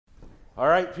All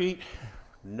right, Pete.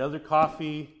 Another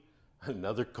coffee,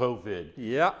 another COVID.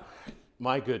 Yeah.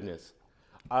 My goodness.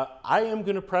 I am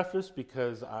going to preface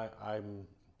because I'm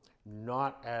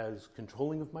not as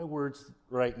controlling of my words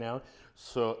right now.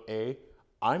 So,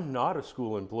 I'm not a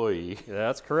school employee.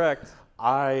 That's correct.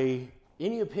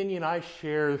 Any opinion I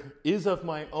share is of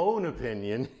my own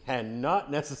opinion and not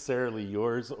necessarily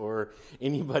yours or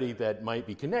anybody that might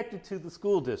be connected to the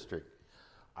school district.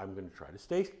 I'm going to try to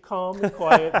stay calm and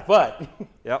quiet, but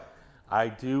Yep. I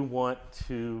do want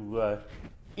to,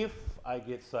 if I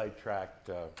get sidetracked,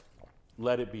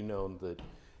 let it be known that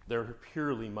they're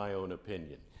purely my own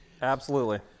opinion.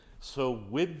 Absolutely. So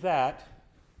with that,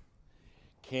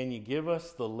 can you give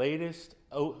us the latest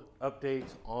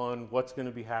updates on what's going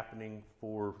to be happening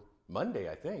for Monday,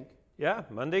 I think? Yeah,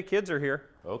 Monday kids are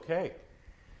here. Okay.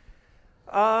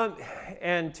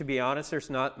 And to be honest, there's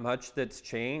not much that's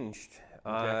changed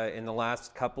in the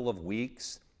last couple of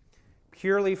weeks.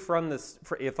 Purely from this,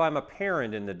 if I'm a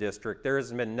parent in the district, there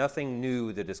has been nothing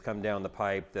new that has come down the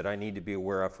pipe that I need to be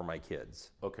aware of for my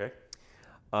kids. Okay.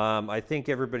 I think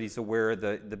everybody's aware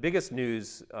the biggest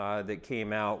news that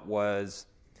came out was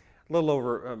a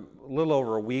little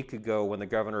over a week ago when the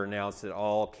governor announced that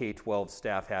all K-12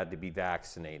 staff had to be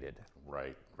vaccinated.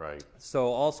 Right, right. So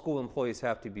all school employees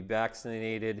have to be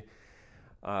vaccinated.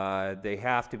 They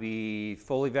have to be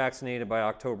fully vaccinated by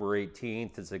October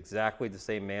 18th. It's exactly the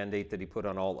same mandate that he put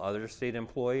on all other state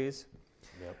employees.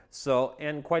 Yep. So,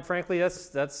 and quite frankly,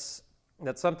 that's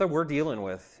something we're dealing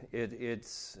with.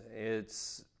 It's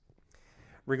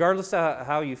regardless of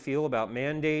how you feel about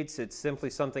mandates, it's simply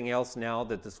something else now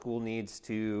that the school needs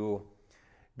to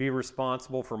be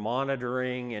responsible for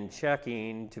monitoring and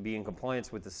checking to be in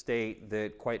compliance with the state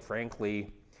that, quite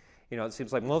frankly, it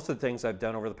seems like most of the things I've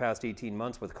done over the past 18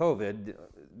 months with COVID,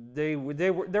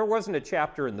 there wasn't a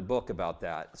chapter in the book about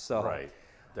that. So, right,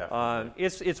 definitely.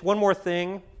 It's one more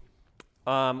thing.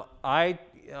 I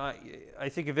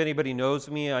think if anybody knows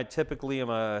me, I typically I'm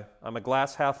a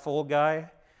glass half full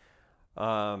guy.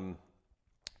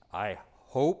 I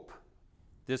hope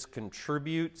this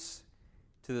contributes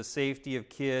to the safety of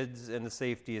kids and the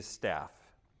safety of staff.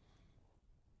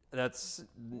 That's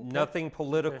nothing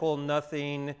political,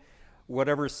 nothing,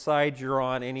 whatever side you're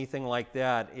on, anything like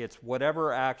that. It's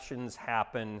whatever actions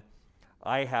happen,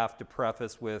 I have to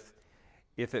preface with,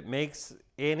 if it makes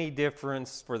any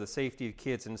difference for the safety of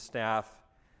kids and staff,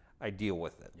 I deal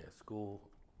with it. Yeah,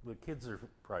 the kids are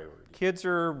priority. Kids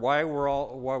are why we're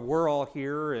all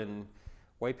here and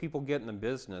why people get in the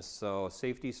business. So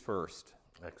safety's first.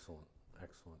 Excellent,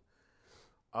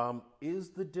 excellent.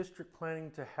 Is the district planning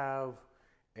to have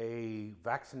a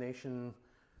vaccination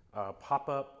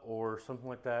pop-up or something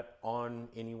like that on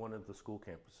any one of the school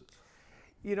campuses?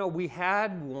 We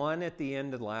had one at the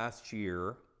end of last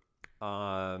year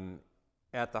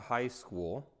at the high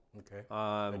school.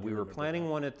 Okay. We were planning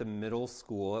one at the middle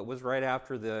school. It was right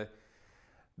after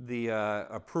the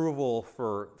approval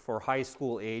for high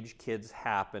school age kids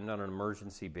happened on an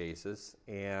emergency basis.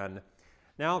 And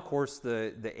now, of course,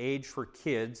 the age for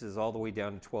kids is all the way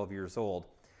down to 12 years old.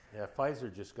 Yeah,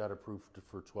 Pfizer just got approved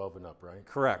for 12 and up, right?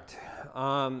 Correct.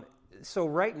 So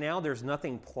right now, there's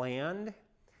nothing planned.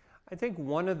 I think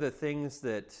one of the things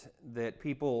that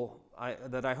people,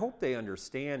 that I hope they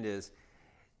understand is,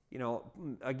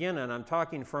 again, and I'm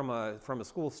talking from a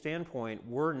school standpoint,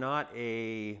 we're not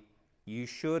you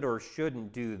should or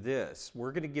shouldn't do this.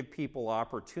 We're going to give people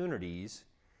opportunities.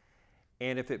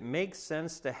 And if it makes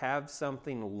sense to have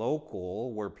something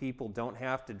local where people don't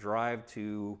have to drive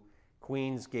to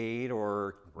Queensgate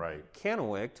or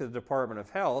Kennewick to the Department of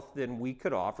Health, then we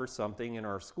could offer something in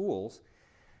our schools.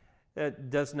 That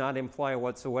does not imply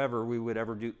whatsoever we would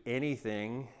ever do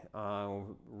anything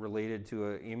related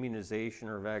to an immunization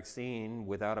or vaccine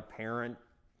without a parent.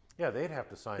 Yeah, they'd have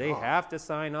to sign off. They have to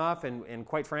sign off, and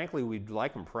quite frankly, we'd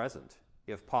like them present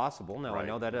if possible. Now, I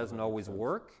know that doesn't always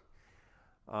work.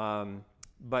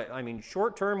 But, I mean,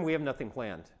 short term, we have nothing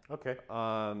planned. Okay.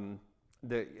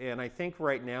 And I think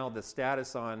right now the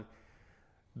status on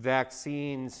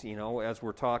vaccines, as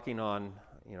we're talking on,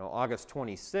 August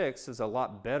 26th is a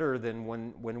lot better than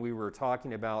when we were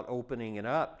talking about opening it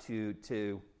up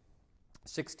to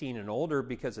 16 and older,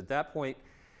 because at that point,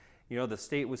 the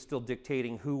state was still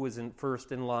dictating who was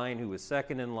first in line, who was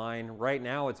second in line. Right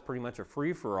now, it's pretty much a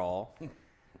free-for-all.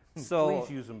 So, please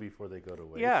use them before they go to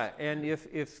waste. Yeah, and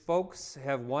if folks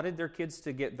have wanted their kids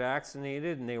to get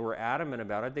vaccinated and they were adamant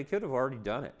about it, they could have already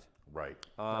done it. Right.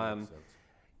 That makes sense.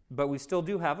 But we still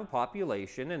do have a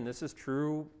population, and this is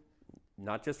true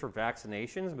not just for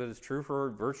vaccinations, but it's true for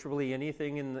virtually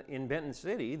anything in Benton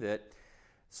City, that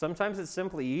sometimes it's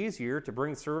simply easier to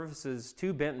bring services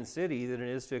to Benton City than it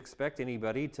is to expect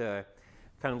anybody to,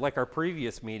 kind of like our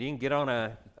previous meeting, get on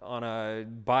a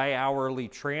bi-hourly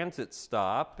transit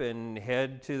stop and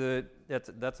head to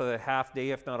that's a half day,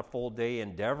 if not a full day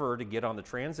endeavor to get on the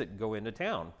transit and go into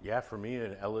town. Yeah, for me,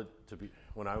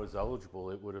 when I was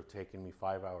eligible, it would have taken me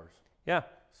 5 hours. Yeah.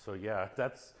 So yeah,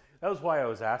 that was why I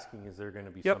was asking, is there going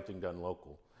to be something done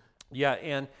local? Yeah,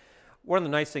 and one of the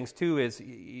nice things too is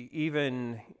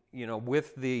even,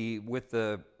 with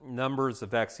the numbers of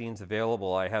vaccines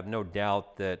available, I have no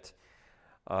doubt that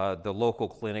the local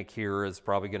clinic here is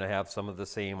probably going to have some of the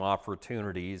same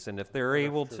opportunities, and if they're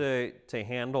able to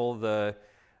handle the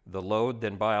load,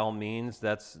 then by all means,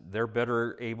 they're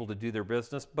better able to do their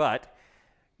business. But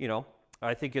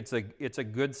I think it's a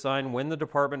good sign when the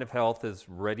Department of Health is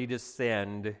ready to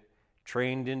send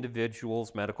trained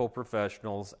individuals, medical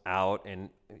professionals out, and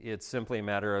it's simply a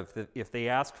matter of if they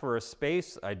ask for a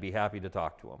space, I'd be happy to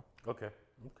talk to them. Okay.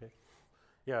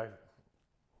 Yeah,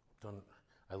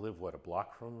 I live, a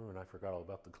block from them, and I forgot all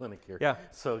about the clinic here. Yeah,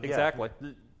 so yeah, exactly.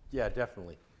 Yeah,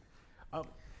 definitely.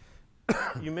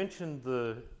 You mentioned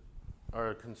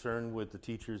our concern with the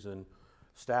teachers and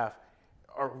staff.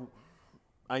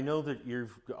 I know that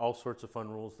you've got all sorts of fun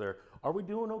rules there. Are we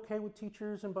doing okay with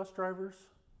teachers and bus drivers?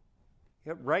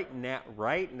 Yep, right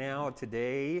now,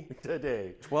 today,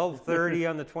 12:30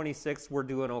 on the 26th, we're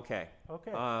doing okay.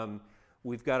 Okay.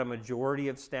 We've got a majority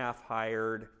of staff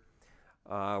hired.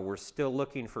 We're still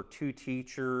looking for 2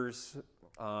 teachers.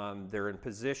 They're in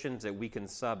positions that we can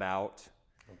sub out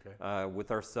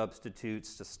with our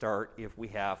substitutes to start if we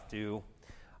have to.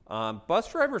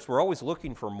 Bus drivers, we're always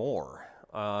looking for more.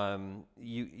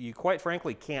 You quite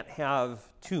frankly can't have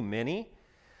too many.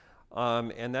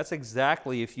 And that's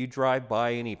exactly, if you drive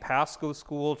by any Pasco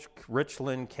school,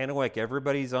 Richland, Kennewick,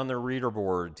 everybody's on their reader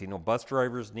boards, bus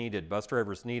drivers needed.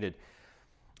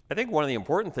 I think one of the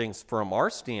important things from our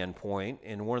standpoint,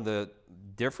 and one of the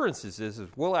differences is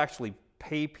we'll actually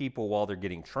pay people while they're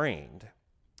getting trained.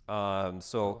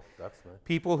 That's nice.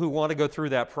 People who want to go through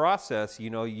that process,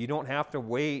 you don't have to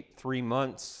wait 3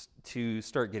 months to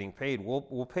start getting paid.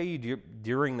 We'll pay you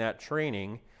during that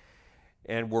training.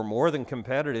 And we're more than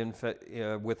competitive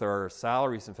with our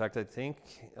salaries. In fact, I think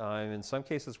in some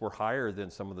cases we're higher than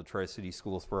some of the Tri-City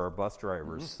schools for our bus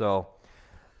drivers. Mm-hmm.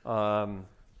 So,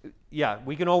 yeah,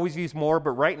 we can always use more.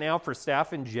 But right now, for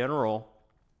staff in general,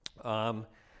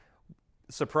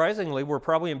 surprisingly, we're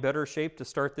probably in better shape to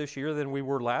start this year than we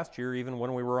were last year, even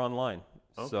when we were online.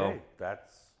 Okay, so,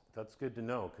 that's good to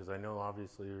know, because I know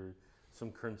obviously there are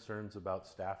some concerns about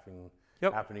staffing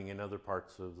happening in other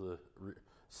parts of the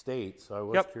state, so I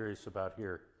was curious about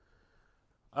here.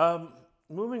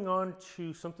 Moving on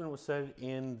to something that was said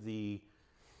in the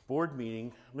board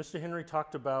meeting, Mr. Henry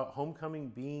talked about homecoming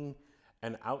being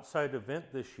an outside event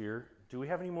this year. Do we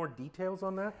have any more details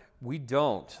on that? We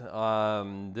don't.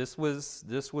 This was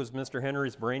Mr.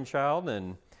 Henry's brainchild,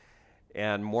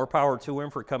 and more power to him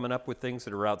for coming up with things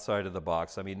that are outside of the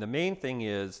box. I mean, the main thing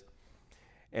is,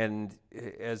 and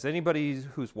as anybody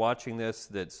who's watching this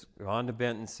that's gone to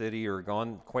Benton City or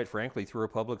gone, quite frankly, through a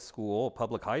public school,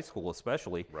 public high school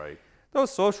especially, right,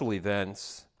 those social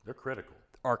events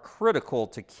are critical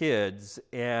to kids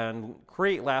and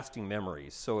create lasting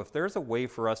memories. So if there's a way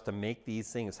for us to make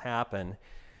these things happen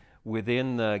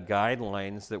within the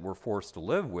guidelines that we're forced to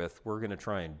live with, we're going to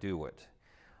try and do it.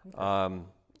 Okay.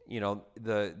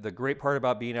 The great part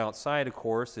about being outside, of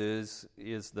course, is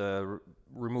the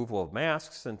removal of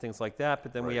masks and things like that,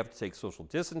 but then we have to take social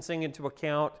distancing into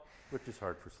account. Which is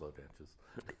hard for slow dances.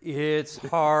 It's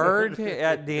hard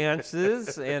at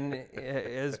dances, and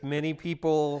as many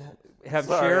people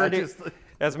have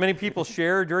as many people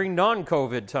share during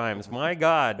non-COVID times. My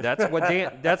God,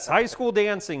 that's high school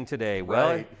dancing today.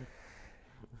 Well, right.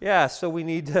 Yeah, so we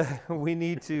need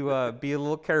to be a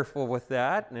little careful with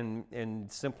that, and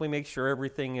simply make sure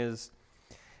everything is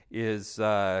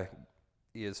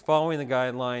following the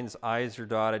guidelines. I's are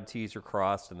dotted, T's are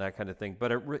crossed, and that kind of thing.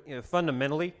 But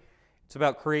fundamentally, it's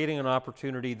about creating an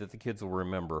opportunity that the kids will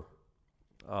remember.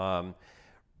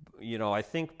 I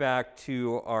think back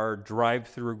to our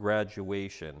drive-through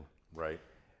graduation. Right.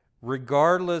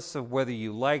 Regardless of whether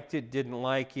you liked it, didn't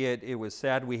like it, it was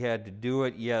sad we had to do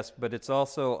it, yes, but it's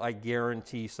also, I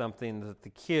guarantee, something that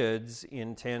the kids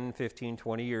in 10, 15,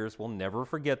 20 years will never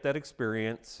forget that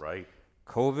experience. Right.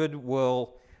 COVID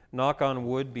will, knock on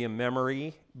wood, be a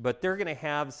memory, but they're going to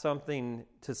have something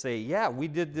to say, yeah, we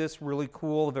did this really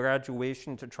cool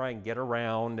graduation to try and get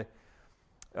around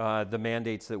the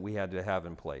mandates that we had to have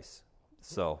in place.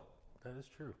 So that is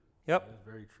true. Yep. That is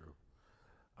very true.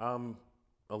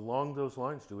 Along those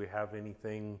lines, do we have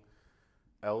anything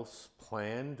else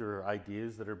planned or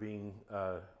ideas that are being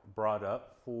brought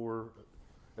up for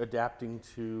adapting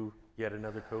to yet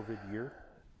another COVID year?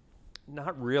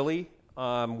 Not really.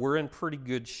 We're in pretty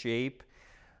good shape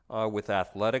with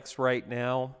athletics right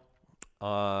now.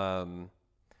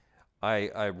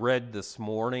 I read this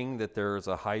morning that there's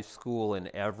a high school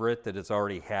in Everett that has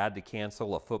already had to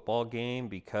cancel a football game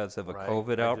because of a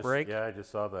COVID outbreak. I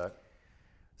just saw that.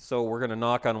 So we're going to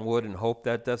knock on wood and hope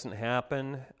that doesn't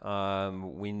happen.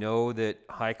 We know that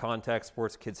high contact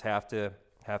sports kids have to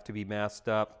be masked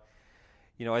up.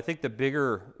 You know, I think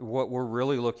what we're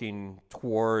really looking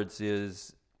towards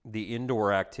is the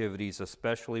indoor activities,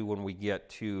 especially when we get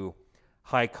to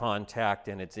high contact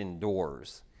and it's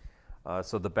indoors.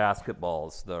 So the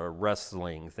basketballs, the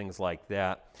wrestling, things like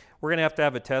that. We're going to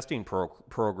have a testing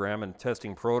program and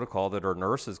testing protocol that our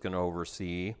nurse is going to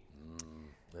oversee.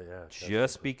 Yeah,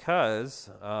 just because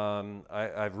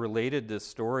I've related this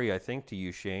story, I think, to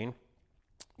you, Shane.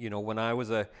 You know, when I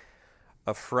was a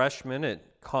freshman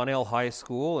at Connell High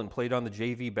School and played on the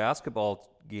JV basketball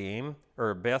game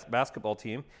or basketball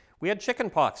team, we had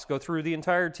chicken pox go through the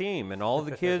entire team, and all of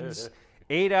the kids.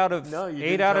 8 out of no, you 8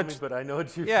 didn't out tell of me, but I know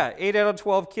what you. Yeah, 8 out of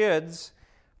 12 kids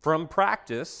from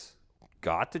practice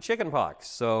got the chicken pox.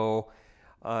 So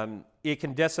it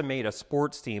can decimate a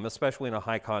sports team, especially in a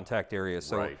high contact area.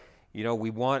 So you know, we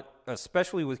want,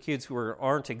 especially with kids who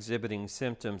aren't exhibiting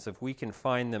symptoms, if we can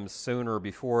find them sooner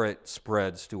before it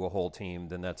spreads to a whole team,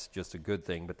 then that's just a good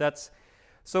thing. But that's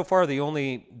so far the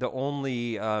only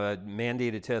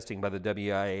mandated testing by the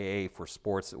WIAA for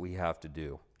sports that we have to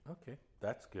do. Okay,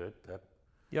 that's good.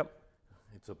 Yep.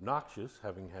 It's obnoxious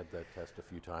having had that test a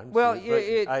few times. Well,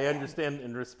 but I understand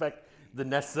and respect the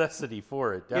necessity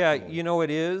for it, definitely. Yeah, you know it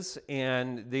is.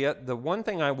 And the one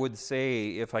thing I would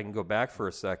say, if I can go back for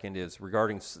a second, is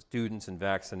regarding students and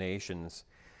vaccinations.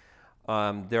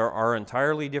 There are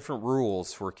entirely different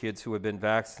rules for kids who have been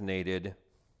vaccinated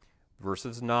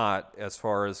versus not as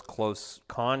far as close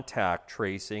contact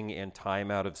tracing and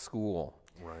time out of school.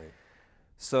 Right.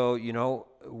 So, you know,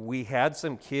 we had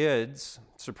some kids,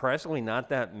 surprisingly not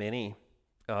that many,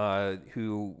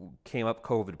 who came up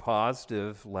COVID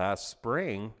positive last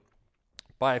spring.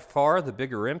 By far, the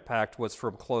bigger impact was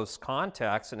from close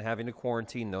contacts and having to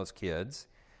quarantine those kids.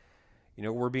 You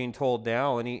know, we're being told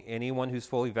now anyone who's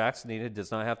fully vaccinated does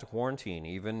not have to quarantine,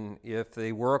 even if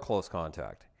they were a close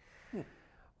contact.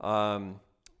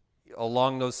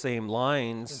 Along those same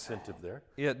lines, incentive there.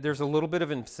 Yeah, there's a little bit of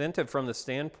incentive from the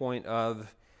standpoint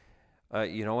of,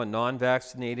 you know, a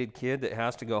non-vaccinated kid that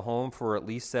has to go home for at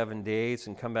least 7 days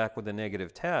and come back with a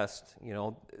negative test. You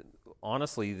know,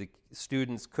 honestly, the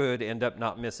students could end up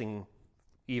not missing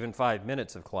even 5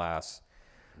 minutes of class.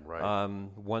 Right.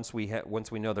 Once we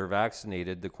know they're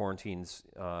vaccinated, the quarantine's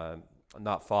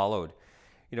not followed.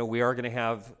 You know, we are going to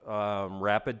have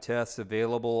rapid tests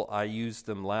available. I used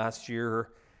them last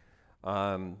year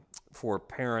for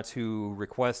parents who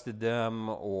requested them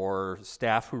or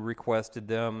staff who requested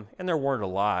them, and there weren't a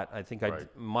lot. I think I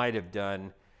might have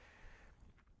done,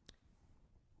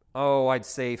 I'd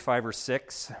say 5 or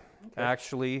 6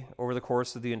 actually over the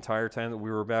course of the entire time that we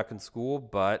were back in school.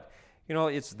 But you know,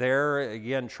 it's there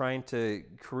again, trying to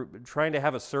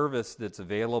have a service that's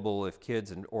available if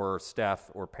kids or staff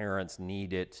or parents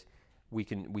need it. We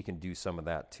can do some of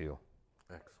that too.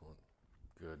 Excellent,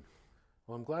 good.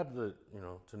 Well, I'm glad that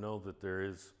to know that there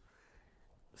is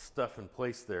stuff in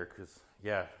place there, because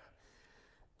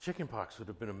chickenpox would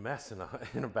have been a mess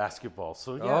in a basketball.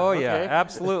 So yeah,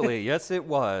 absolutely, yes, it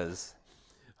was.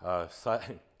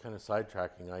 Kind of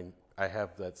sidetracking. I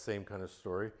have that same kind of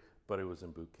story, but it was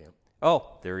in boot camp.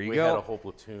 Oh, there you go. We had a whole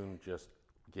platoon just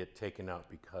get taken out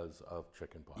because of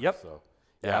chickenpox. Yep. So,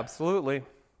 absolutely.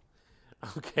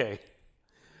 Okay.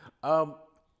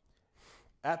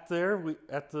 At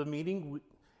the meeting,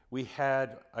 we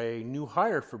had a new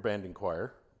hire for band and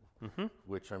choir,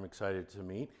 which I'm excited to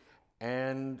meet,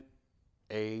 and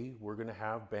we're going to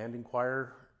have band and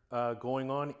choir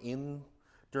going on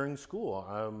during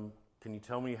school. Can you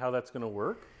tell me how that's going to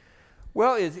work?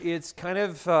 Well, it's kind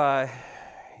of, for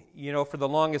the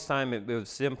longest time it was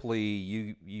simply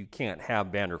you can't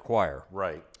have band or choir.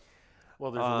 Right. Well,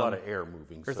 there's a lot of air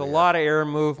moving. There's a lot of air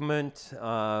movement.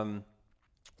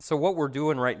 So what we're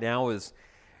doing right now is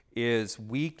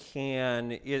we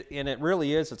can, and it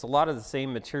really is, it's a lot of the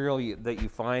same material that you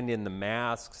find in the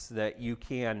masks that you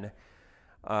can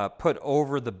put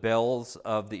over the bells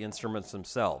of the instruments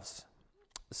themselves.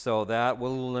 So that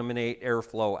will eliminate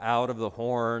airflow out of the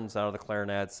horns, out of the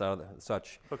clarinets, out of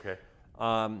such. Okay.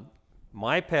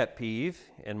 My pet peeve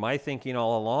and my thinking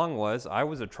all along was I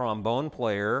was a trombone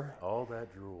player. All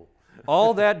that drool.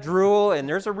 all that drool, and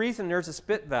there's a reason there's a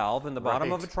spit valve in the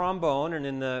bottom of a Right. trombone and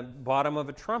in the bottom of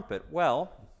a trumpet.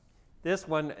 Well, this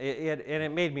one, and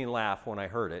it made me laugh when I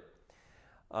heard it.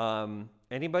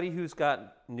 Anybody who's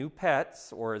got new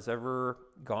pets or has ever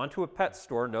gone to a pet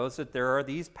store knows that there are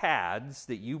these pads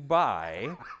that you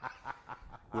buy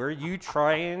where you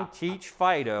try and teach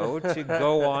Fido to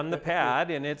go on the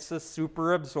pad, and it's a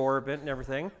super absorbent and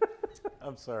everything.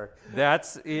 I'm sorry. That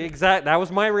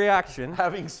was my reaction.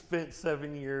 Having spent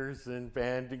 7 years in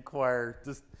band and choir,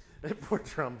 just that poor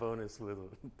trombonist with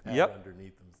a pad Yep.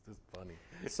 underneath him is just funny.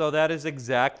 So that is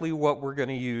exactly what we're going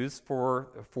to use for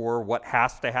what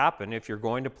has to happen. If you're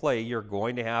going to play, you're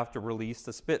going to have to release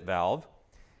the spit valve.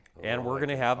 And we're going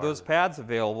to have those pads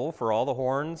available for all the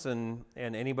horns and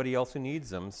anybody else who needs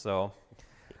them. So,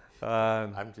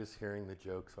 I'm just hearing the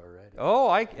jokes already. oh,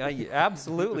 I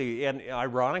absolutely. And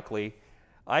ironically,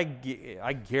 I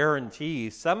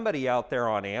guarantee somebody out there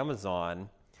on Amazon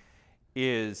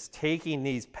is taking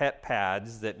these pet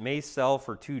pads that may sell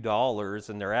for $2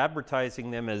 and they're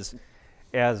advertising them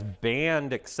as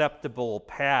band acceptable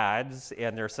pads,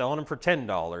 and they're selling them for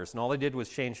 $10, and all they did was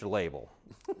change the label.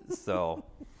 So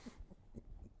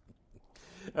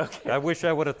Okay. I wish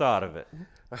I would have thought of it.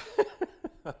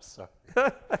 I'm sorry.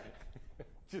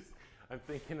 I'm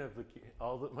thinking of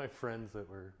all my friends that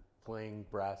were playing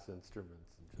brass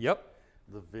instruments. And Yep.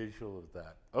 the visual of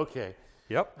that. Okay.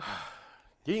 Yep.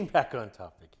 Getting back on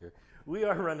topic here. We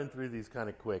are running through these kind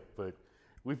of quick, but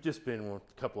we've just been in a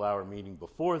couple-hour meeting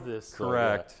before this. So,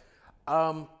 Correct.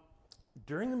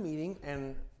 during the meeting,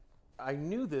 and I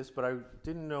knew this, but I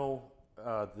didn't know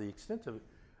the extent of it,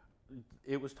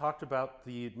 it was talked about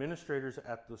the administrators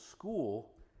at the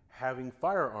school having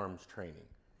firearms training.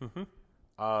 Mm-hmm.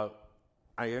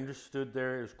 I understood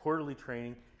there is quarterly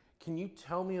training. Can you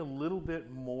tell me a little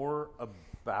bit more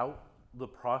about the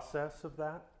process of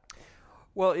that?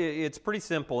 Well, it's pretty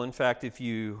simple. In fact, if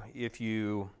you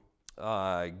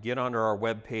get onto our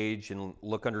webpage and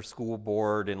look under school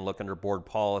board and look under board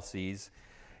policies,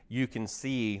 you can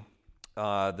see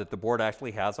that the board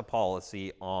actually has a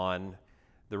policy on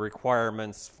the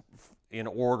requirements in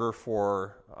order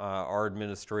for our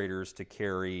administrators to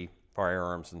carry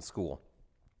firearms in school.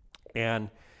 And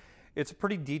it's a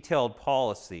pretty detailed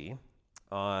policy.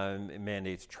 It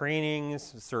mandates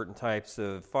trainings, certain types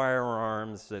of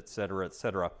firearms, et cetera, et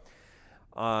cetera.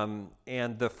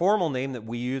 And the formal name that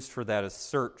we use for that is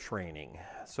CIRT training.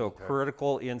 So Okay.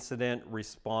 Critical Incident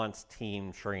Response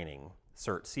Team Training,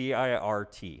 CIRT,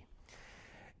 C-I-R-T.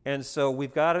 And so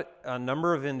we've got a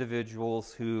number of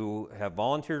individuals who have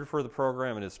volunteered for the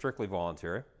program, and it's strictly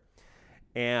voluntary.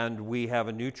 And we have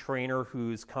a new trainer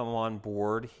who's come on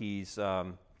board. He's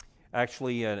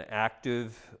actually an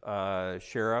active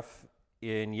sheriff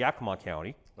in Yakima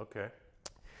County. Okay.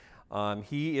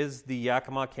 He is the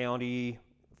Yakima County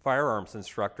firearms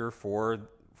instructor for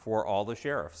all the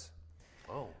sheriffs.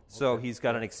 Oh. So he's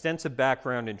got an extensive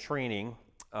background in training.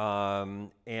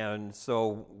 And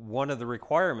so one of the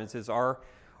requirements is our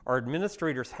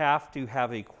administrators have to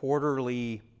have a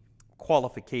quarterly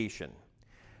qualification.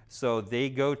 So they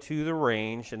go to the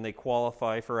range and they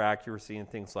qualify for accuracy and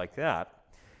things like that.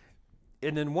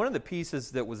 And then one of the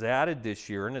pieces that was added this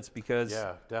year, and it's because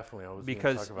Yeah, definitely. I was going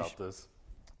to talk about this.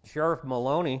 Sheriff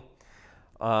Maloney,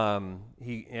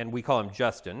 and we call him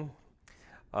Justin.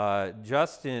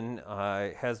 Justin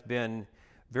has been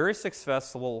very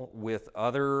successful with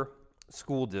other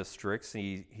school districts.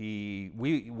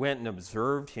 We went and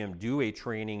observed him do a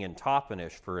training in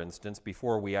Toppenish, for instance,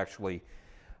 before we actually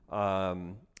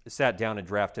sat down and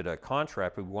drafted a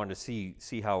contract. We wanted to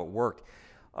see how it worked.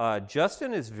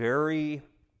 Justin is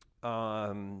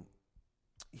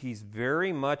he's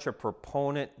very much a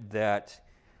proponent that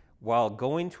while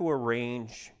going to a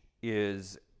range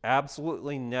is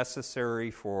absolutely necessary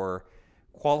for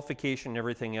qualification and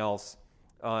everything else,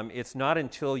 it's not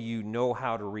until you know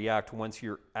how to react once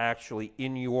you're actually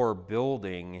in your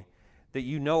building that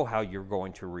you know how you're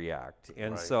going to react.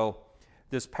 And Right. so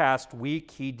this past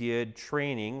week he did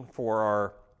training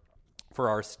for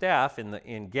our staff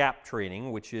in GAP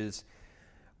training, which is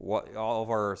what all of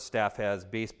our staff has: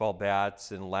 baseball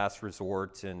bats and last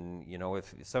resort. And you know,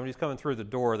 if somebody's coming through the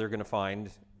door, they're going to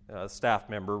find a staff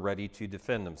member ready to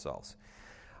defend themselves.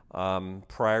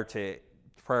 Prior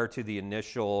to the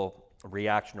initial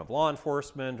reaction of law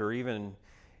enforcement, or even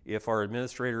if our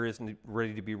administrator isn't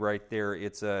ready to be right there,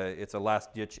 it's a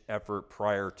last-ditch effort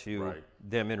prior to Right.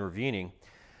 them intervening.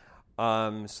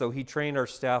 So he trained our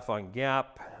staff on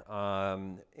GAP,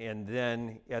 and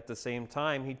then at the same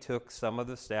time, he took some of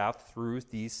the staff through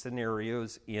these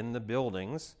scenarios in the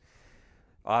buildings.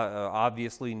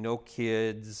 Obviously, no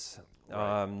kids,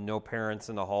 Right. no parents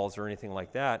in the halls or anything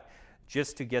like that,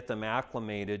 just to get them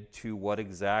acclimated to what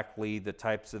exactly the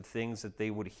types of things that they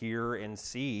would hear and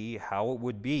see, how it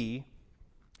would be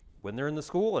when they're in the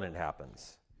school and it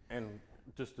happens. And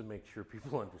just to make sure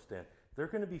people understand, they're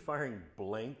going to be firing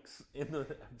blanks in the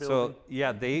building? So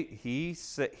yeah, he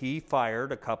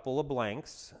fired a couple of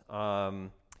blanks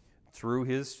through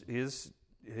his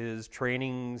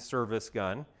training service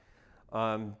gun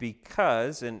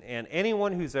because and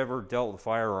anyone who's ever dealt with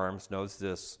firearms knows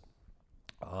this.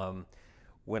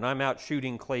 When I'm out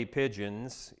shooting clay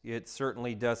pigeons, it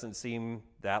certainly doesn't seem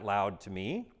that loud to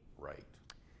me. Right.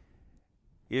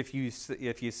 If you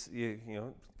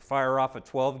fire off a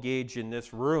 12 gauge in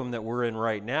this room that we're in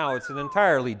right now, it's an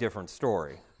entirely different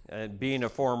story. And being a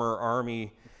former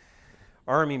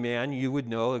Army man, you would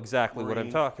know exactly what I'm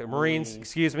talking. Marines,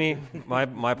 excuse me.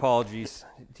 My apologies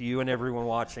to you and everyone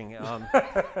watching.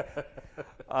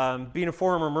 Being a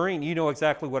former Marine, you know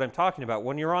exactly what I'm talking about.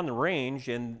 When you're on the range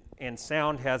and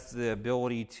sound has the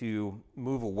ability to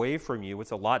move away from you,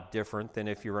 it's a lot different than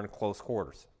if you're in close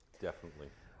quarters. Definitely.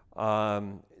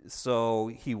 So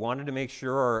he wanted to make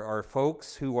sure our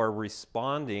folks who are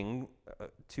responding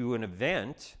to an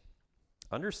event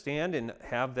understand and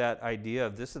have that idea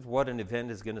of this is what an event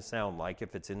is going to sound like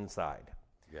if it's inside.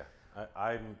 Yeah,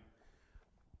 I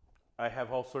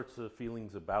have all sorts of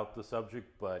feelings about the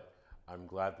subject, but I'm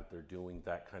glad that they're doing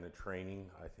that kind of training.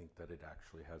 I think that it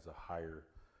actually has a higher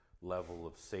level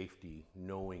of safety,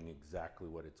 knowing exactly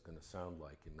what it's going to sound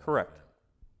like in that Correct. event.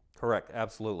 Correct,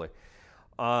 absolutely.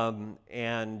 And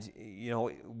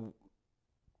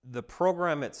the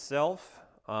program itself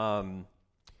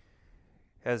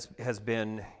has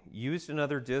been used in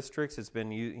other districts. It's been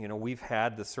we've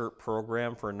had the CERT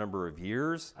program for a number of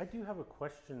years. I do have a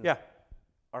question. Yeah.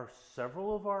 Are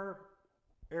several of our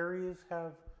areas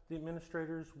have the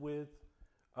administrators with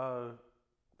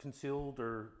concealed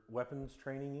or weapons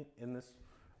training in this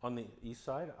on the east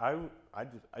side?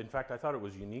 In fact, I thought it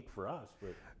was unique for us.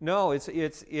 But No,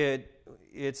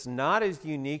 it's not as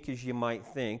unique as you might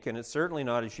think, and it's certainly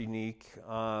not as unique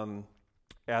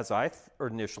as I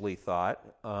initially thought.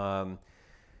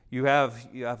 You have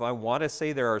I want to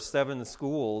say there are 7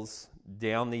 schools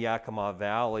down the Yakima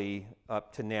Valley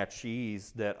up to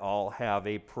Natchez that all have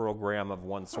a program of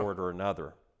one sort or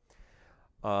another.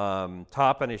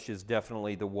 Toppenish is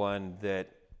definitely the one that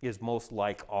is most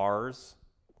like ours,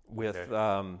 with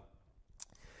okay.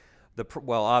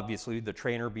 Obviously the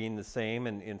trainer being the same,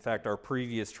 and in fact our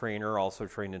previous trainer also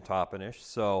trained in Toppenish.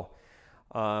 So,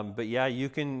 but yeah, you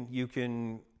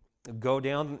can going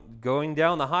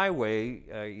down the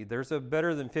highway. There's a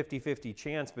better than 50-50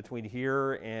 chance between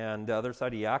here and the other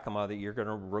side of Yakima that you're going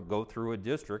to go through a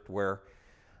district where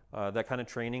that kind of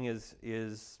training is.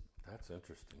 That's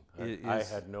interesting. I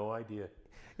had no idea.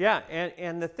 Yeah,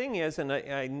 and the thing is, and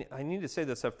I need to say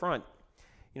this up front,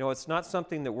 it's not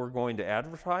something that we're going to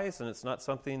advertise, and it's not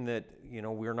something that,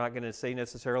 we're not going to say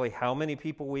necessarily how many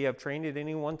people we have trained at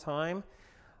any one time,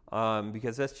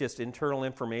 because that's just internal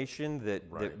information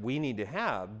that we need to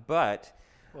have. But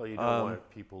well, you don't want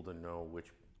people to know which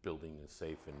building is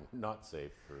safe and not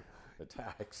safe for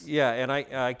attacks. Yeah, and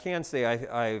I can say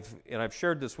I've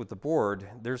shared this with the board.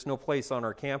 There's no place on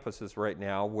our campuses right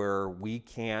now where we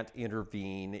can't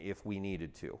intervene if we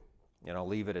needed to. And I'll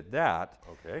leave it at that.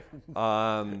 Okay.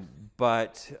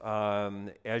 But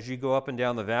as you go up and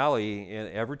down the valley, and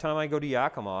every time I go to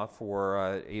Yakima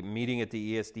for a meeting at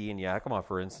the ESD in Yakima,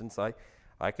 for instance,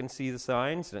 I can see the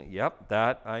signs. And, yep,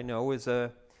 that I know is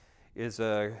a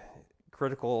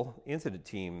critical incident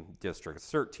team district,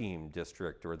 CERT team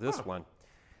district, or this one.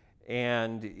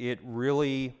 And it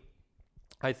really,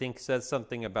 I think, says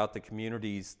something about the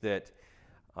communities that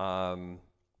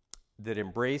that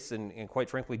embrace and quite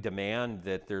frankly demand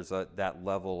that there's that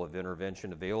level of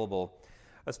intervention available,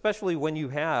 especially when you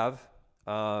have,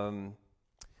 even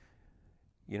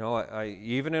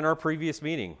in our previous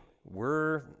meeting,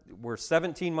 we're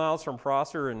 17 miles from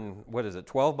Prosser and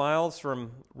 12 miles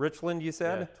from Richland, you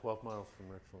said? Yeah, 12 miles from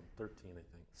Richland, 13 I think.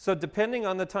 So depending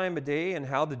on the time of day and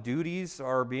how the duties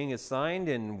are being assigned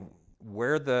and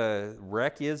where the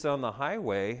wreck is on the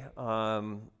highway,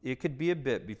 it could be a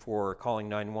bit before calling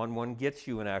 911 gets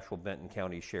you an actual Benton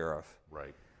County Sheriff.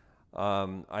 Right.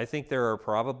 I think there are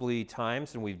probably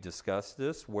times, and we've discussed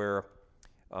this, where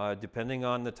depending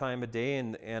on the time of day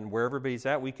and where everybody's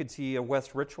at, we could see a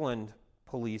West Richland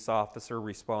police officer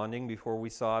responding before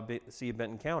we see a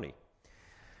Benton County.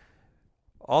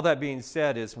 All that being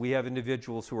said is we have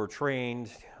individuals who are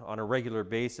trained on a regular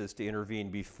basis to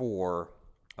intervene before,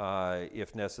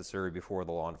 if necessary, before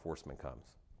the law enforcement comes.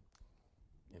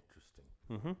 Interesting.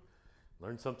 Mm-hmm.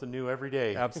 Learn something new every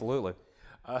day. Absolutely.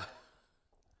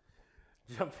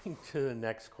 Jumping to the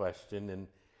next question, and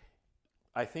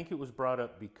I think it was brought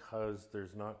up because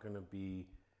there's not going to be,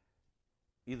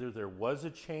 either there was a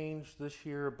change this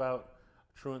year about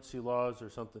truancy laws or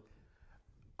something.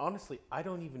 Honestly, I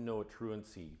don't even know what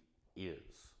truancy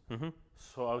is. Mm-hmm.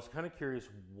 So I was kind of curious,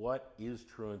 what is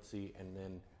truancy, and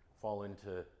then fall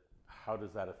into how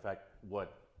does that affect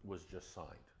what was just signed?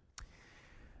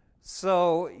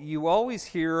 So you always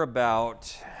hear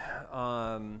about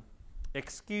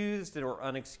excused or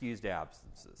unexcused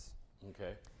absences.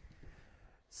 Okay.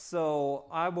 So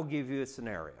I will give you a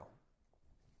scenario.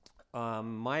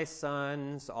 My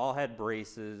sons all had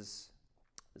braces,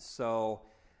 so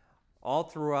all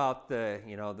throughout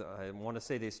I want to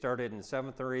say they started in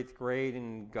 7th or 8th grade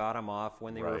and got them off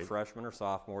when they were Right. freshmen or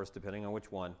sophomores, depending on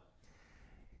which one.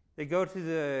 They go to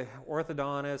the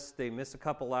orthodontist, they miss a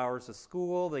couple hours of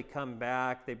school, they come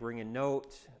back, they bring a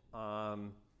note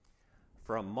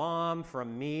from mom,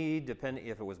 from me, depending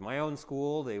if it was my own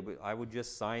school, I would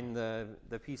just sign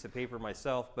the piece of paper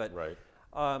myself. But Right.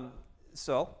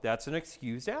 So that's an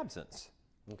excused absence.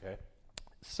 Okay.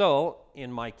 So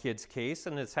in my kid's case,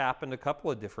 and it's happened a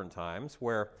couple of different times,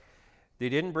 where they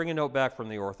didn't bring a note back from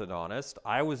the orthodontist.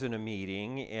 I was in a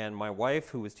meeting, and my wife,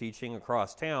 who was teaching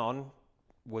across town,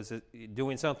 was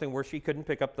doing something where she couldn't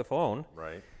pick up the phone.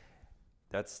 Right.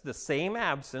 That's the same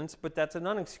absence, but that's an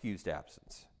unexcused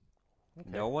absence. Okay.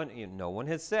 No one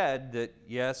has said that,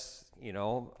 yes,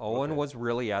 Owen was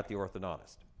really at the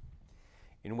orthodontist.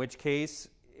 In which case,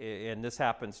 and this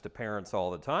happens to parents all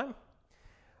the time,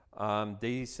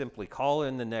 they simply call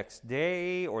in the next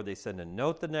day, or they send a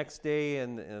note the next day,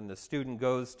 and the student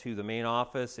goes to the main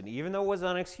office, and even though it was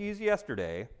unexcused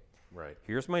yesterday, Right.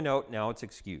 here's my note, now it's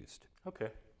excused. Okay.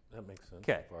 That makes sense.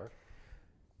 Okay. So far.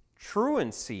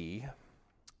 Truancy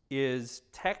is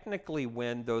technically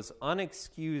when those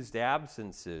unexcused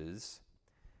absences,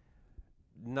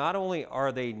 not only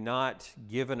are they not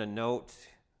given a note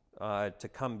to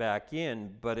come back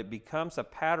in, but it becomes a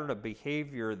pattern of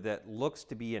behavior that looks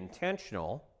to be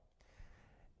intentional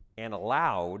and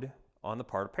allowed on the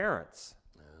part of parents.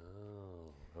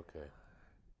 Oh, okay.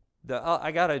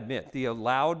 I got to admit, the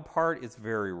allowed part is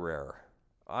very rare.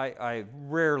 I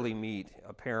rarely meet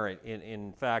a parent,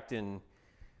 in fact, in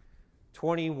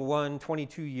 21,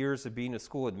 22 years of being a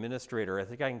school administrator, I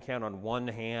think I can count on one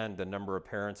hand the number of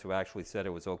parents who actually said it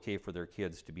was okay for their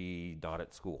kids to be not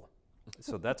at school.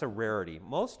 So that's a rarity.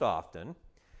 Most often,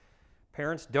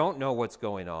 parents don't know what's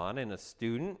going on, and a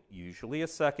student, usually a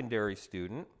secondary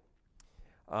student,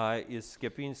 is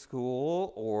skipping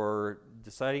school or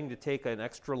deciding to take an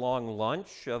extra long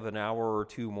lunch of an hour or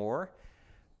two more.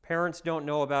 Parents don't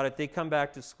know about it. They come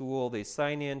back to school. They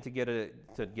sign in to get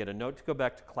a note to go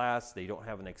back to class. They don't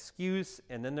have an excuse,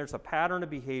 and then there's a pattern of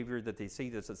behavior that they see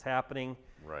this is happening.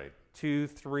 Right. 2,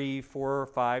 3, 4,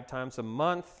 5 times a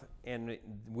month, in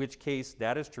which case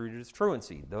that is treated as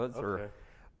truancy. Those are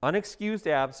unexcused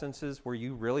absences where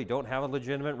you really don't have a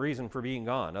legitimate reason for being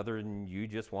gone other than you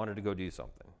just wanted to go do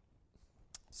something.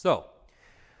 So,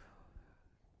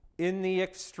 in the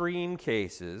extreme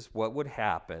cases, what would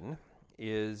happen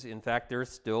is, in fact, there's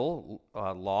still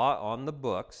law on the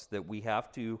books that we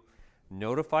have to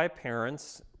notify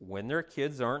parents when their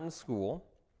kids aren't in school.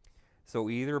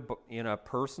 So either in a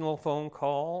personal phone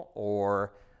call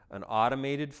or an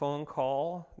automated phone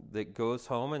call that goes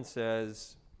home and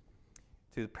says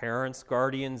to the parents,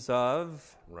 guardians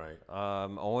of Right.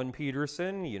 Owen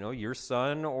Peterson, your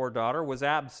son or daughter was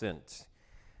absent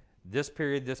this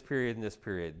period, and this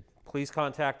period. Please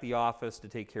contact the office to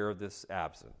take care of this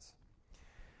absence.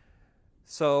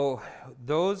 So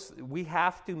we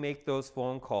have to make those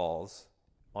phone calls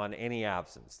on any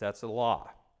absence. That's a law.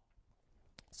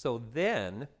 So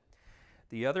then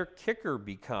the other kicker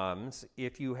becomes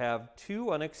if you have 2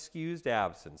 unexcused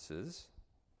absences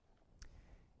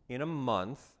in a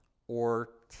month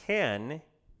or 10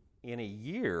 in a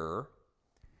year,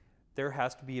 there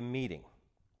has to be a meeting.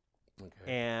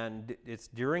 Okay. And it's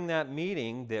during that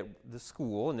meeting that the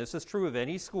school, and this is true of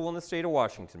any school in the state of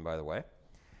Washington, by the way,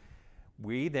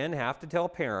 we then have to tell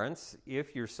parents,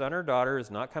 if your son or daughter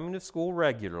is not coming to school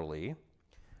regularly,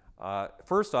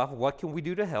 first off, what can we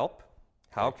do to help?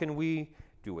 How can we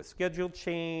do a schedule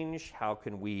change? How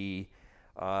can we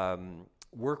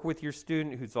work with your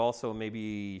student who's also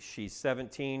maybe she's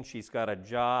 17, she's got a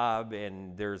job,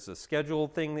 and there's a schedule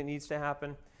thing that needs to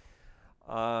happen?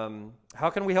 How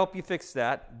can we help you fix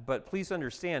that? But please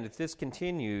understand, if this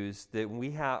continues, that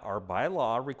we are by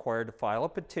law required to file a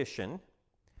petition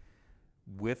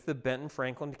with the Benton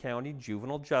Franklin County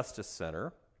Juvenile Justice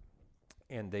Center,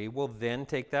 And they will then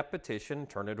take that petition,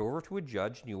 turn it over to a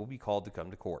judge, and you will be called to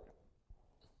come to court.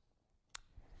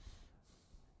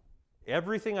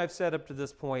 Everything I've said up to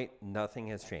this point, nothing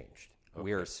has changed. Okay.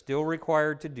 We are still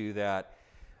required to do that.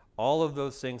 All of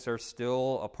those things are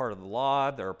still a part of the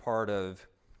law. They're a part of,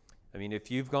 I mean,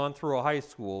 if you've gone through a high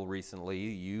school recently,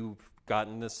 you've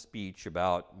gotten this speech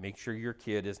about make sure your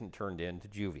kid isn't turned into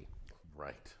juvie.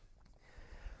 Right.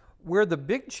 Where the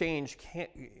big change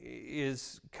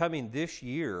is coming this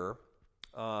year,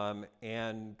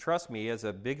 and trust me, as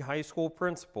a big high school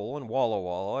principal in Walla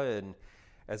Walla and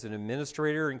as an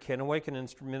administrator in Kennewick and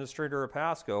administrator of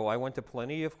Pasco, I went to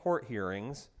plenty of court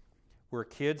hearings where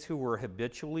kids who were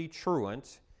habitually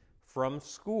truant from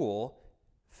school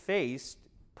faced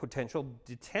potential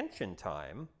detention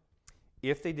time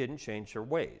if they didn't change their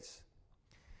ways.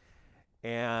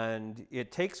 And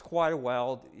it takes quite a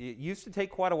while. It used to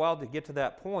take quite a while to get to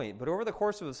that point, but over the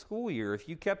course of a school year, if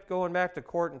you kept going back to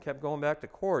court and kept going back to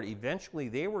court, eventually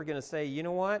they were going to say, you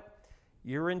know what,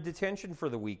 you're in detention for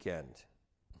the weekend.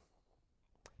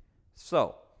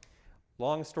 So,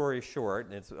 long story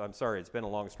short, and I'm sorry, it's been a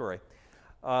long story.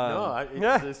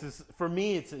 This is, for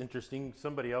me, it's interesting.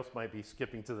 Somebody else might be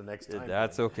skipping to the next time.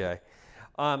 That's okay.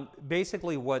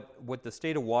 Basically, what the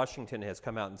state of Washington has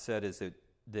come out and said is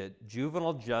that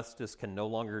juvenile justice can no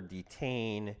longer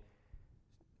detain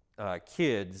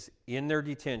kids in their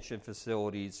detention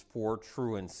facilities for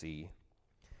truancy.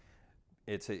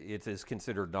 It is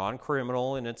considered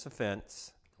non-criminal in its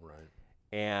offense. Right.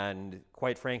 And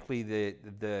quite frankly,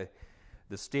 the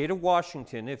state of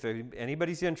Washington, if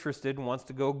anybody's interested and wants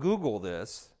to go Google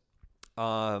this,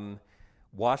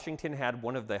 Washington had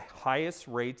one of the highest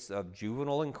rates of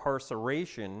juvenile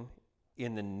incarceration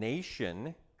in the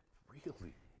nation.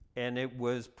 Really? And it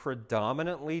was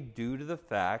predominantly due to the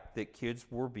fact that kids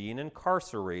were being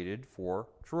incarcerated for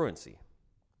truancy.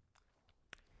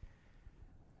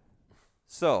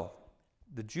 So,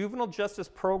 the juvenile justice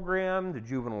program, the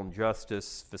juvenile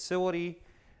justice facility,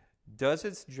 does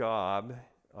its job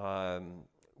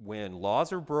when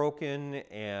laws are broken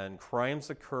and crimes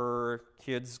occur,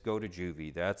 kids go to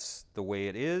juvie. That's the way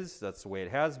it is. That's the way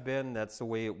it has been. That's the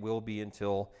way it will be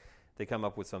until they come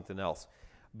up with something else.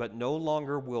 But no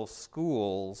longer will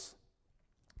schools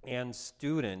and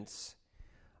students,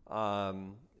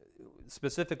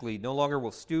 specifically, no longer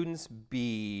will students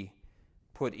be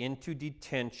put into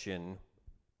detention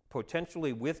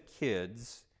potentially with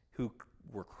kids who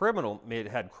were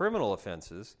had criminal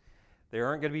offenses. They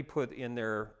aren't going to be put in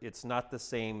there. It's not the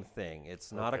same thing.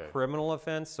 It's not a criminal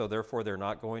offense, so therefore they're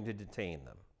not going to detain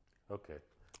them. Okay,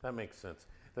 that makes sense.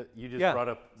 You just brought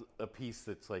up a piece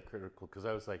that's like critical, because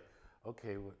I was like,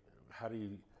 okay,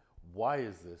 why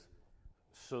is this?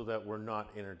 So that we're not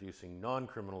introducing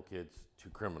non-criminal kids to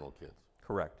criminal kids.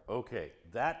 Correct. Okay,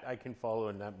 that I can follow,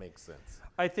 and that makes sense.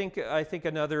 I think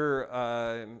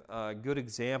another good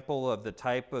example of the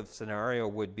type of scenario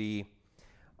would be,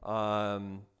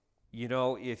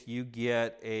 if you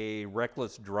get a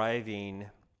reckless driving,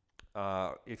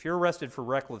 if you're arrested for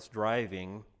reckless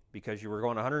driving because you were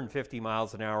going 150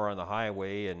 miles an hour on the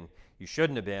highway and you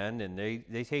shouldn't have been, and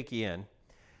they take you in,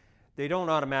 they don't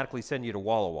automatically send you to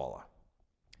Walla Walla.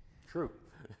 True.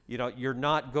 You're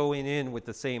not going in with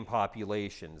the same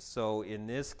population. So in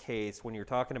this case, when you're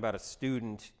talking about a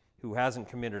student who hasn't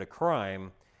committed a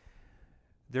crime,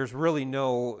 there's really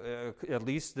no, at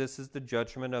least this is the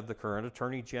judgment of the current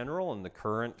Attorney General and the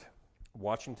current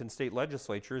Washington State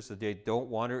Legislature, is that they don't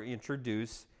want to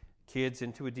introduce kids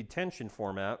into a detention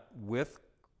format with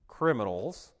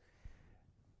criminals,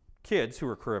 kids who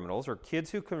are criminals, or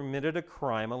kids who committed a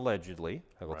crime allegedly.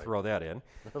 I will throw that in.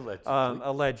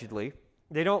 Allegedly.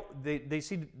 They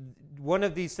see one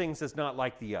of these things as not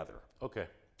like the other. Okay.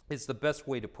 It's the best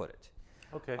way to put it.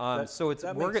 Okay.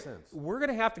 That makes sense. We're going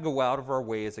to have to go out of our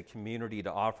way as a community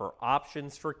to offer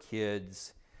options for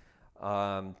kids,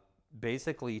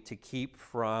 basically to keep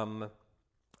from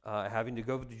having to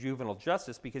go to juvenile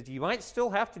justice, because you might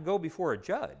still have to go before a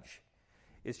judge.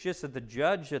 It's just that the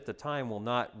judge at the time will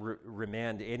not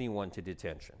remand anyone to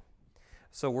detention.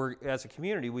 So as a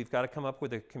community, we've got to come up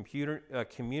with a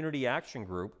community action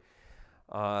group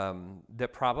that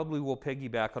probably will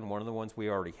piggyback on one of the ones we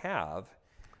already have.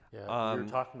 Yeah, you're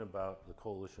talking about the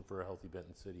Coalition for a Healthy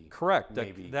Benton City. Correct.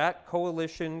 That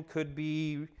coalition could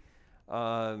be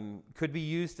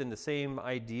used in the same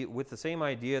idea, with the same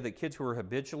idea that kids who are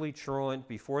habitually truant,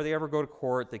 before they ever go to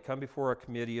court, they come before a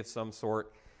committee of some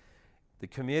sort. The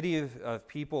committee of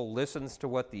people listens to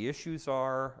what the issues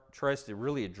are, tries to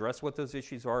really address what those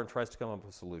issues are, and tries to come up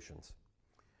with solutions.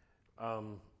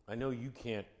 I know you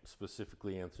can't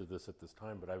specifically answer this at this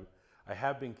time, but I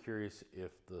have been curious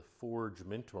if the Forge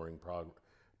mentoring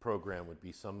program would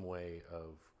be some way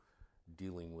of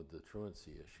dealing with the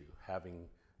truancy issue, having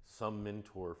some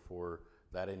mentor for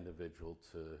that individual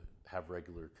to have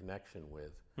regular connection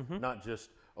with. Not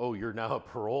just, oh, you're now a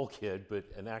parole kid, but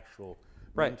an actual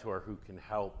mentor who can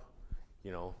help,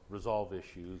 resolve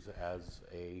issues as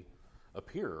a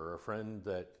peer or a friend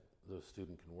that the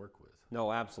student can work with.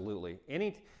 No, absolutely.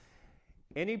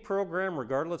 Any program,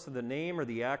 regardless of the name or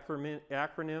the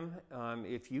acronym,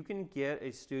 if you can get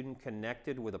a student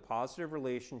connected with a positive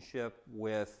relationship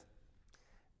with,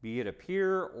 be it a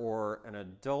peer or an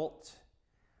adult,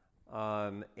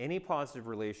 any positive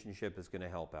relationship is going to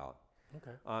help out.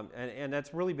 Okay. And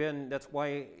that's really been, that's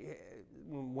why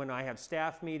when I have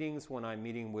staff meetings, when I'm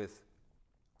meeting with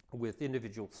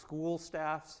individual school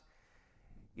staffs,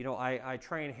 I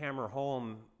try and hammer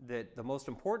home that the most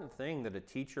important thing that a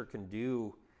teacher can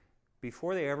do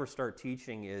before they ever start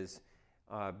teaching is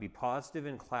be positive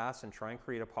in class and try and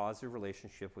create a positive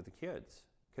relationship with the kids.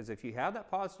 Because if you have that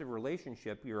positive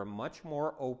relationship, you're much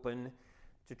more open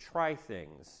to try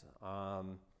things.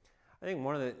 I think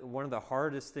one of the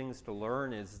hardest things to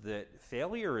learn is that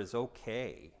failure is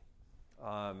okay,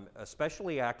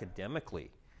 especially academically,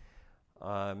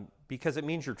 because it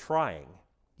means you're trying.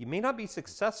 You may not be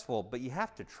successful, but you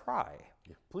have to try.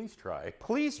 Yeah, please try.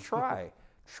 Please try.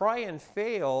 Try and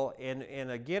fail.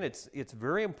 And again, it's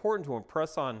very important to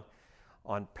impress on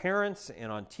parents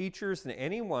and on teachers and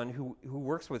anyone who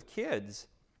works with kids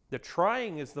that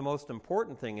trying is the most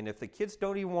important thing. And if the kids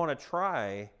don't even want to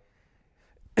try,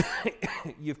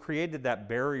 you've created that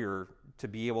barrier to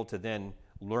be able to then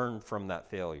learn from that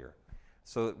failure.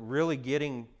 So really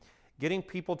getting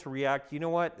people to react, you know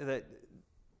what, that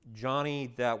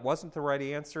Johnny, that wasn't the right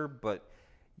answer, but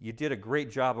you did a great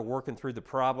job of working through the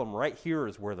problem. Right here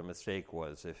is where the mistake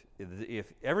was.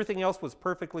 If everything else was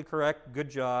perfectly correct, good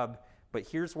job, but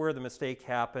here's where the mistake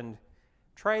happened.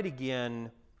 Try it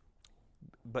again,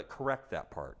 but correct that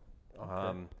part.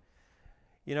 Okay.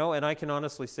 And I can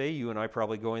honestly say, you and I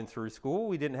probably going through school,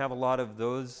 we didn't have a lot of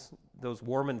those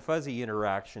warm and fuzzy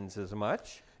interactions as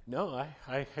much. No,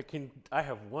 I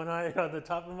have one eye on the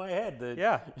top of my head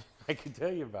that I can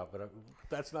tell you about, but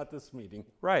that's not this meeting.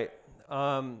 Right.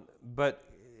 But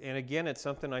again, it's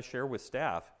something I share with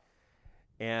staff.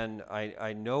 And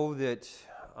I know that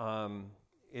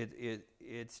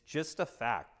it's just a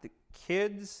fact. The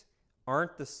kids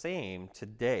aren't the same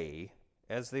today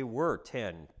as they were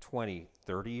 10, 20,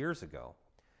 30 years ago.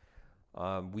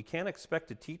 We can't expect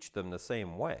to teach them the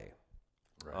same way.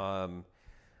 Right.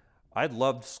 I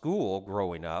loved school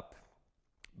growing up,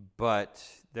 but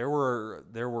there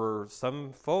were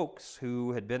some folks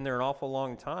who had been there an awful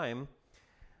long time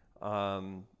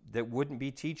that wouldn't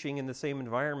be teaching in the same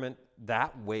environment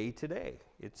that way today.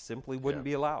 It simply wouldn't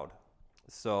be allowed.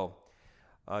 So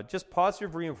just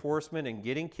positive reinforcement and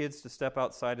getting kids to step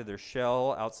outside of their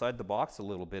shell, outside the box a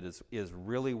little bit is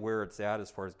really where it's at as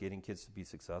far as getting kids to be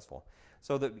successful.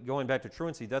 So that going back to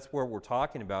truancy, that's where we're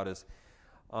talking about is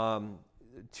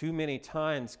too many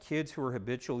times kids who are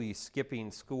habitually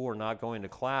skipping school or not going to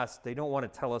class, they don't want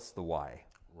to tell us the why.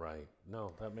 Right.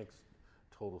 No, that makes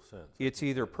total sense. It's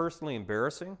either personally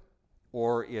embarrassing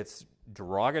or it's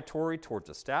derogatory towards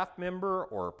a staff member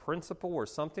or a principal or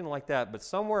something like that, but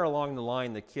somewhere along the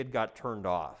line the kid got turned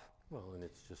off. Well, and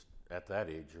it's just at that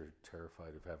age you're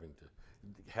terrified of having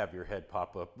to have your head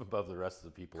pop up above the rest of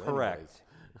the people. Correct. Anyways.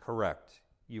 Correct.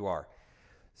 You are.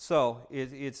 So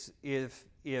if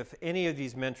any of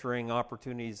these mentoring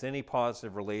opportunities, any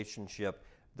positive relationship,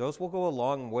 those will go a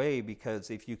long way, because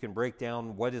if you can break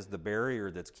down what is the barrier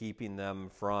that's keeping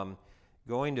them from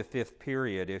going to fifth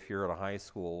period if you're at a high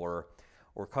school, or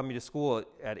coming to school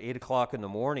at 8 o'clock in the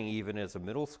morning even as a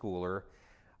middle schooler,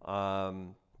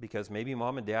 because maybe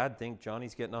mom and dad think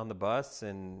Johnny's getting on the bus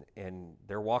and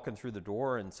they're walking through the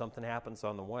door and something happens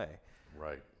on the way.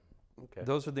 Right. Okay.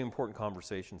 Those are the important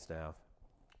conversations to have.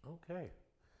 Okay.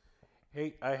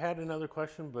 Hey, I had another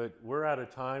question, but we're out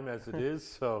of time as it is,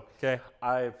 so okay.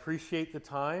 I appreciate the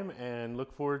time and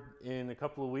look forward in a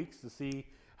couple of weeks to see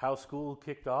how school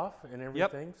kicked off and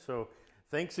everything. Yep. So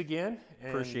thanks again. And,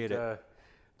 appreciate it.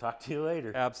 Talk to you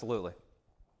later. Absolutely.